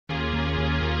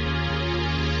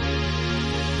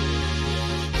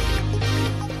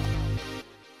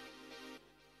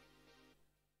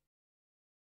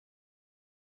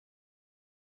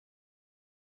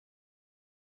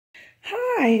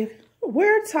Hi,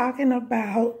 we're talking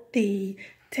about the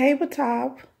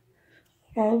tabletop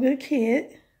older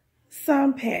kit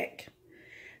Sunpak.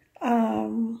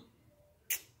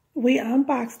 We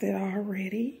unboxed it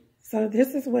already. So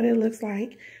this is what it looks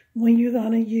like when you're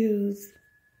going to use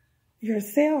your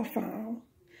cell phone.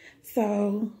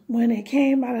 So when it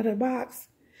came out of the box,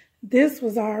 this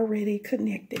was already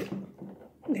connected.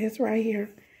 This right here.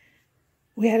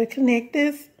 We had to connect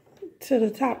this to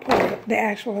the top part, the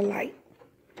actual light.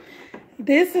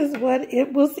 This is what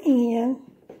it was in,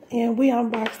 and we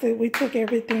unboxed it. We took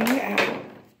everything out.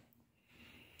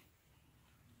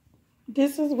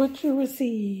 This is what you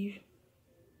receive.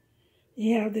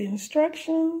 You have the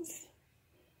instructions,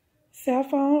 cell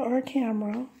phone or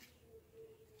camera.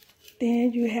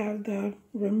 Then you have the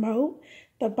remote.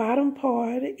 The bottom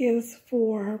part is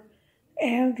for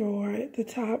Android. The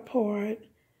top part,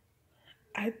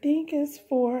 I think, is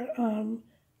for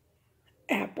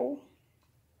Apple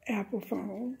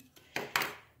phone.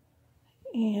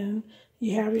 And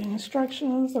you have your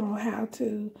instructions on how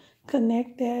to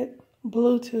connect that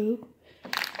Bluetooth.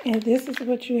 And this is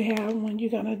what you have when you're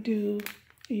going to do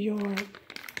your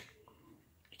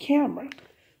camera.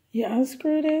 You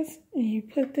unscrew this and you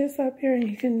put this up here and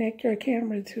you connect your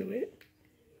camera to it.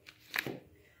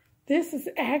 This is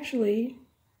actually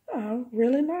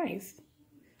really nice.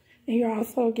 And you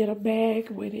also get a bag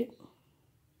with it.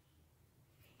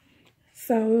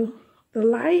 So the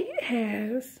light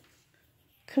has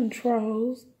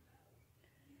controls,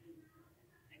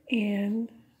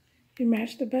 and you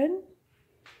match the button.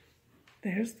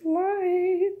 There's the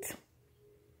light.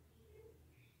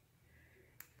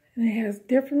 And it has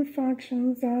different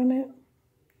functions on it.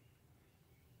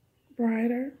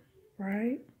 Brighter,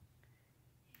 bright.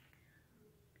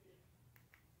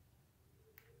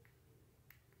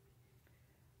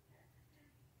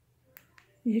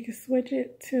 You can switch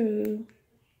it to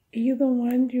either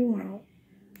one you want.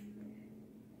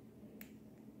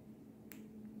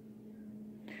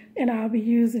 And I'll be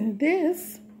using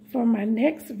this for my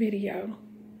next video.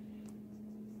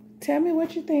 Tell me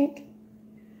what you think.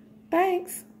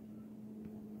 Thanks.